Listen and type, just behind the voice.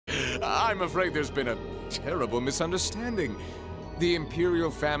I'm afraid there's been a terrible misunderstanding. The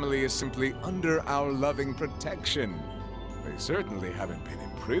Imperial family is simply under our loving protection. They certainly haven't been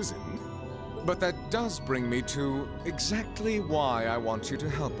imprisoned. But that does bring me to exactly why I want you to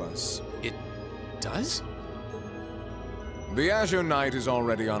help us. It does? The Azure Knight is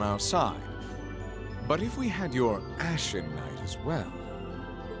already on our side. But if we had your Ashen Knight as well,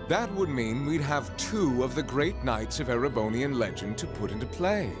 that would mean we'd have two of the great knights of Erebonian legend to put into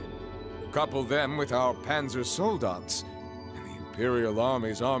play. Couple them with our Panzer Soldats, and the Imperial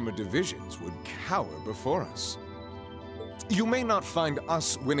Army's armored divisions would cower before us. You may not find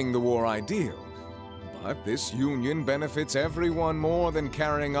us winning the war ideal, but this union benefits everyone more than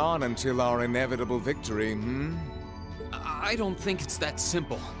carrying on until our inevitable victory, I don't think it's that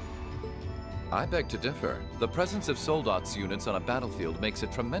simple. I beg to differ. The presence of Soldats units on a battlefield makes a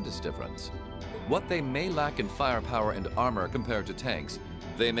tremendous difference. What they may lack in firepower and armor compared to tanks,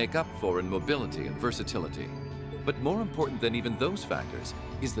 they make up for in mobility and versatility. But more important than even those factors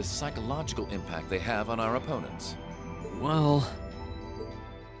is the psychological impact they have on our opponents. Well...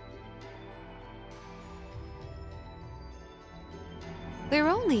 We're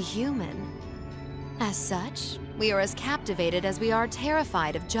only human. As such, we are as captivated as we are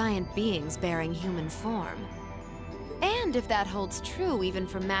terrified of giant beings bearing human form. And if that holds true even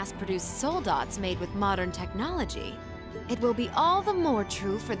for mass-produced soldats made with modern technology, it will be all the more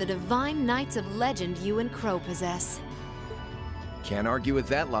true for the divine knights of legend you and Crow possess. Can't argue with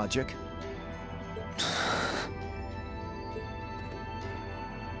that logic.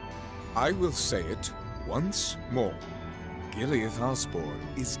 I will say it once more. Gileath Osborne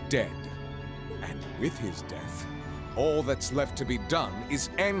is dead. And with his death, all that's left to be done is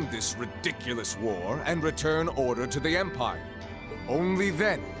end this ridiculous war and return order to the Empire. Only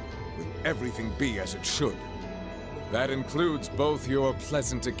then will everything be as it should. That includes both your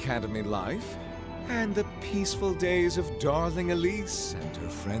pleasant academy life and the peaceful days of darling Elise and her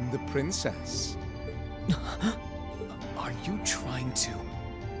friend the princess. Are you trying to...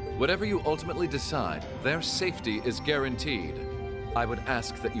 Whatever you ultimately decide, their safety is guaranteed. I would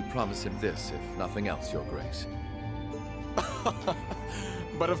ask that you promise him this, if nothing else, Your Grace.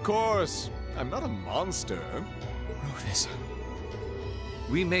 But of course, I'm not a monster. Rufus...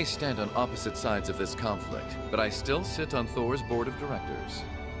 We may stand on opposite sides of this conflict, but I still sit on Thor's board of directors.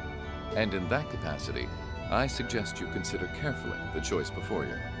 And in that capacity, I suggest you consider carefully the choice before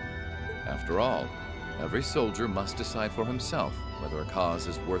you. After all, every soldier must decide for himself whether a cause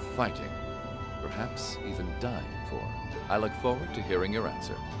is worth fighting, perhaps even dying for. I look forward to hearing your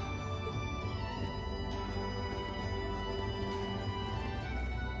answer.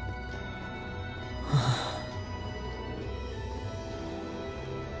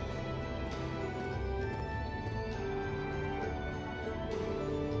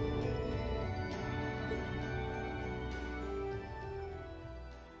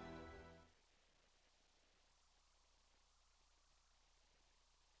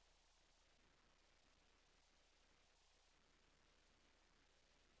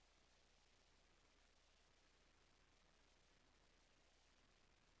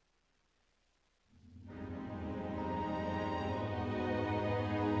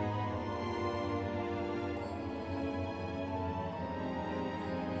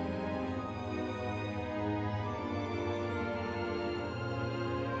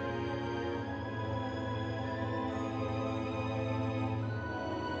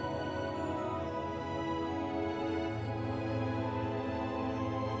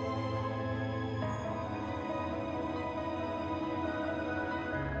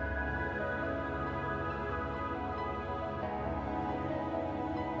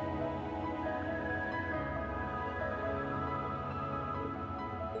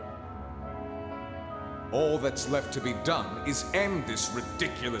 All that's left to be done is end this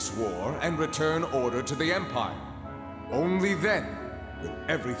ridiculous war and return order to the Empire. Only then will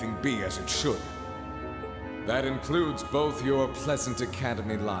everything be as it should. That includes both your pleasant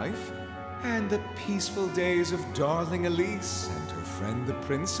academy life and the peaceful days of darling Elise and her friend the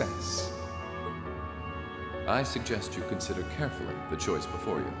princess. I suggest you consider carefully the choice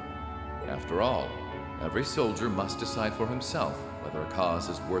before you. After all, every soldier must decide for himself whether a cause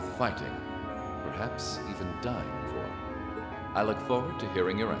is worth fighting, perhaps even dying for. I look forward to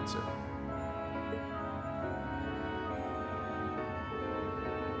hearing your answer.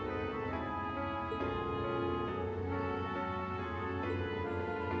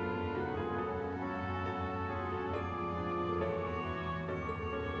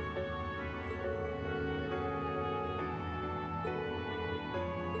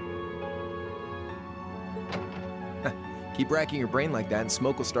 Keep racking your brain like that and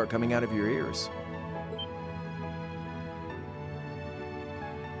smoke will start coming out of your ears.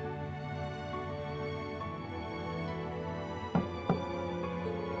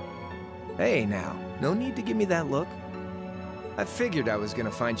 Hey now, no need to give me that look. I figured I was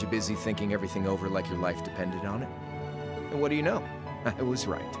gonna find you busy thinking everything over like your life depended on it. And what do you know? I was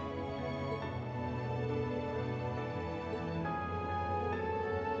right.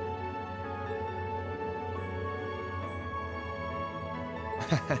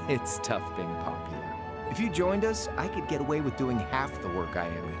 It's tough being popular. If you joined us, I could get away with doing half the work I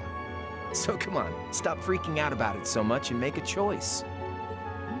am now. So come on, stop freaking out about it so much and make a choice.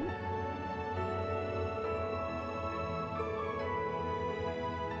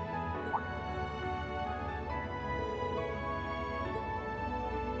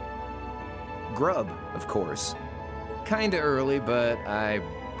 Grub, of course. Kinda early, but I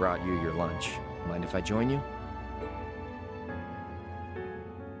brought you your lunch. Mind if I join you?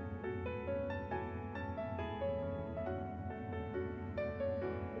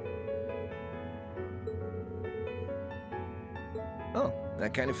 Oh,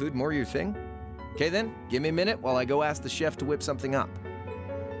 that kind of food more your thing? Okay then, give me a minute while I go ask the chef to whip something up.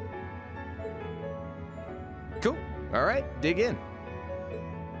 Cool. All right, dig in.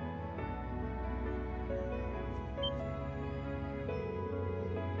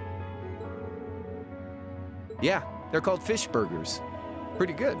 Yeah, they're called fish burgers.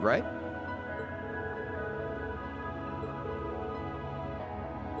 Pretty good, right?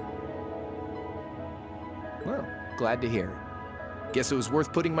 Well, glad to hear it. Guess it was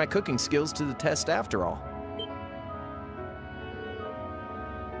worth putting my cooking skills to the test after all.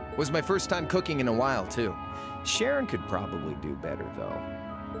 Was my first time cooking in a while, too. Sharon could probably do better, though.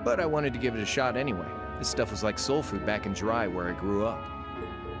 But I wanted to give it a shot anyway. This stuff was like soul food back in Dry, where I grew up.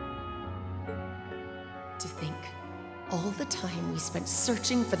 To think, all the time we spent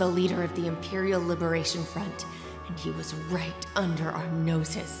searching for the leader of the Imperial Liberation Front, and he was right under our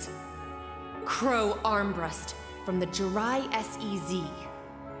noses. Crow Armbrust from the Jirai SEZ.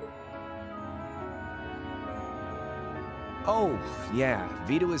 Oh, yeah,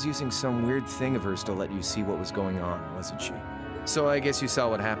 VITA was using some weird thing of hers to let you see what was going on, wasn't she? So I guess you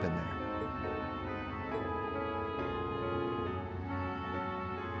saw what happened there.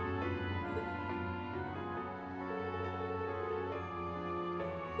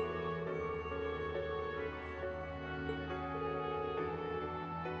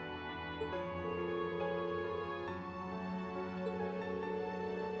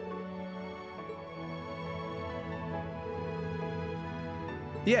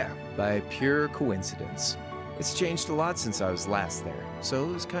 Yeah, by pure coincidence. It's changed a lot since I was last there, so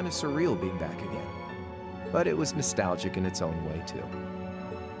it was kind of surreal being back again. But it was nostalgic in its own way, too.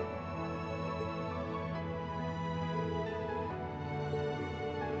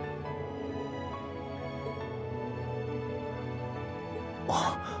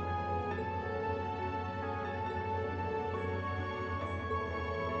 Oh.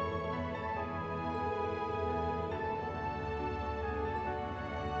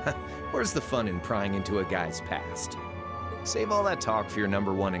 Where's the fun in prying into a guy's past? Save all that talk for your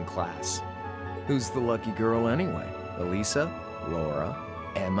number one in class. Who's the lucky girl anyway? Elisa? Laura?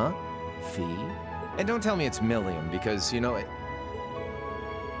 Emma? Fee? And don't tell me it's Milliam, because, you know, it...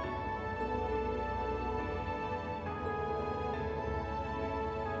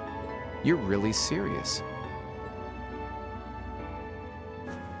 You're really serious.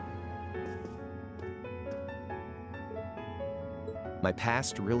 My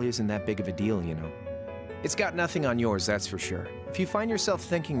past really isn't that big of a deal, you know. It's got nothing on yours, that's for sure. If you find yourself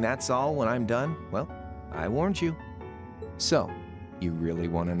thinking that's all when I'm done, well, I warned you. So, you really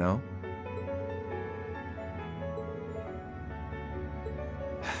want to know?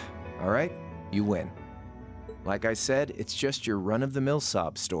 All right, you win. Like I said, it's just your run-of-the-mill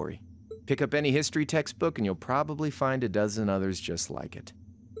sob story. Pick up any history textbook and you'll probably find a dozen others just like it.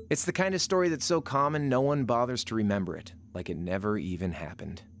 It's the kind of story that's so common no one bothers to remember it, like it never even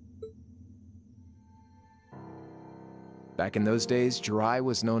happened. Back in those days, Jirai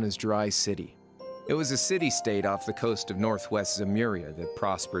was known as Jirai City. It was a city-state off the coast of northwest Zemuria that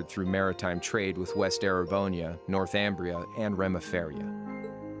prospered through maritime trade with West Erebonia, Northumbria, and Remiferia.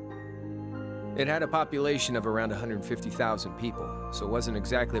 It had a population of around 150,000 people, so it wasn't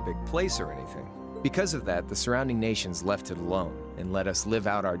exactly a big place or anything. Because of that, the surrounding nations left it alone and let us live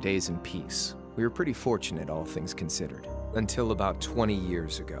out our days in peace. We were pretty fortunate, all things considered, until about 20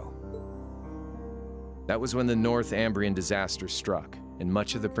 years ago. That was when the Northumbrian disaster struck, and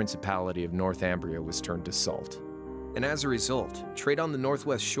much of the Principality of Northumbria was turned to salt. And as a result, trade on the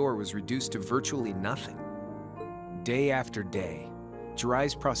northwest shore was reduced to virtually nothing. day after day,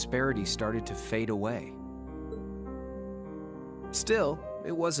 Jiraiya's prosperity started to fade away. Still,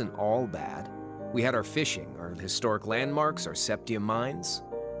 it wasn't all bad. We had our fishing, our historic landmarks, our septium mines.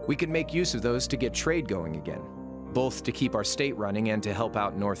 We could make use of those to get trade going again, both to keep our state running and to help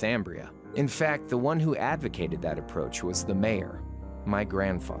out Northumbria. In fact, the one who advocated that approach was the mayor, my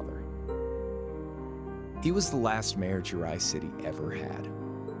grandfather. He was the last mayor Jiraiya City ever had.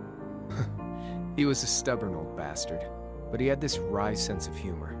 He was a stubborn old bastard, but he had this wry sense of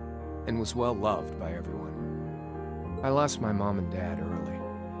humor, and was well loved by everyone. I lost my mom and dad early,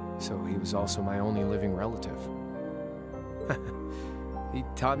 so he was also my only living relative. He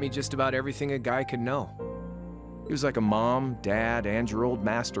taught me just about everything a guy could know. He was like a mom, dad, and your old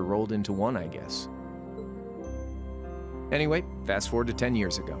master rolled into one, I guess. Anyway, fast forward to 10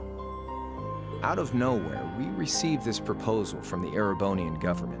 years ago. Out of nowhere, we received this proposal from the Erebonian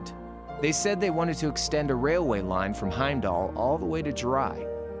government. They said they wanted to extend a railway line from Heimdall all the way to Jiraiya.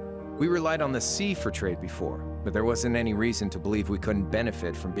 We relied on the sea for trade before, but there wasn't any reason to believe we couldn't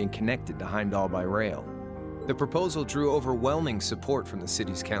benefit from being connected to Heimdall by rail. The proposal drew overwhelming support from the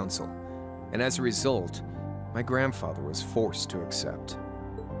city's council, and as a result, my grandfather was forced to accept.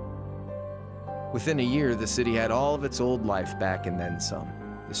 Within a year, the city had all of its old life back and then some.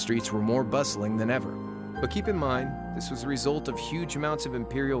 The streets were more bustling than ever. But keep in mind, this was the result of huge amounts of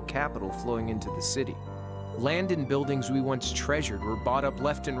imperial capital flowing into the city. Land and buildings we once treasured were bought up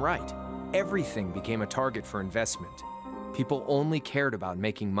left and right. Everything became a target for investment. People only cared about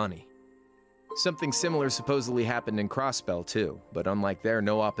making money. Something similar supposedly happened in Crossbell too, but unlike there,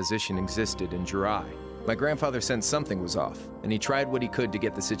 no opposition existed in Jiraiya. My grandfather sensed something was off, and he tried what he could to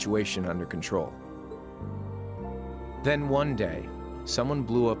get the situation under control. Then one day, someone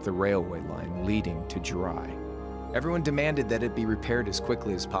blew up the railway line leading to Jiraiya. Everyone demanded that it be repaired as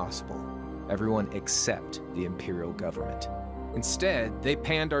quickly as possible. Everyone except the Imperial government. Instead, they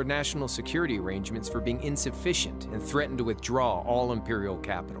panned our national security arrangements for being insufficient and threatened to withdraw all Imperial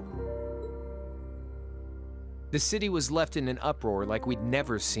capital. The city was left in an uproar like we'd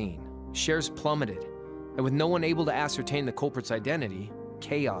never seen. Shares plummeted, and with no one able to ascertain the culprit's identity,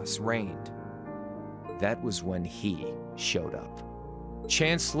 chaos reigned. That was when he showed up.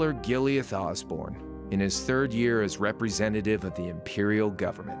 Chancellor Gileath Osborne, in his third year as representative of the Imperial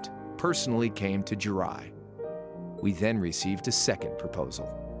government, personally came to Jiraiya. We then received a second proposal.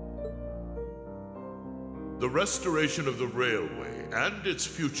 The restoration of the railway and its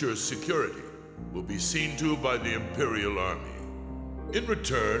future security will be seen to by the Imperial Army. In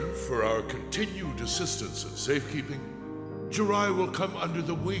return for our continued assistance in safekeeping, Jiraiya will come under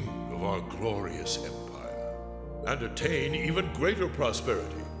the wing of our glorious empire and attain even greater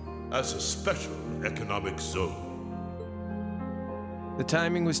prosperity as a special economic zone. The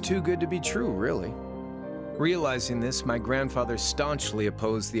timing was too good to be true, really. Realizing this, my grandfather staunchly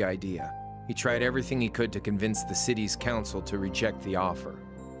opposed the idea. He tried everything he could to convince the city's council to reject the offer.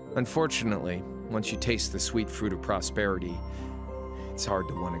 Unfortunately, once you taste the sweet fruit of prosperity, it's hard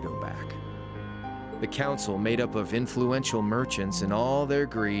to want to go back. The council, made up of influential merchants and all their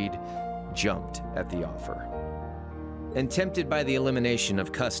greed, jumped at the offer. And tempted by the elimination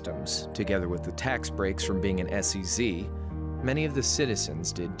of customs, together with the tax breaks from being an SEZ, many of the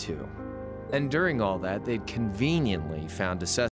citizens did too. And during all that, they'd conveniently found a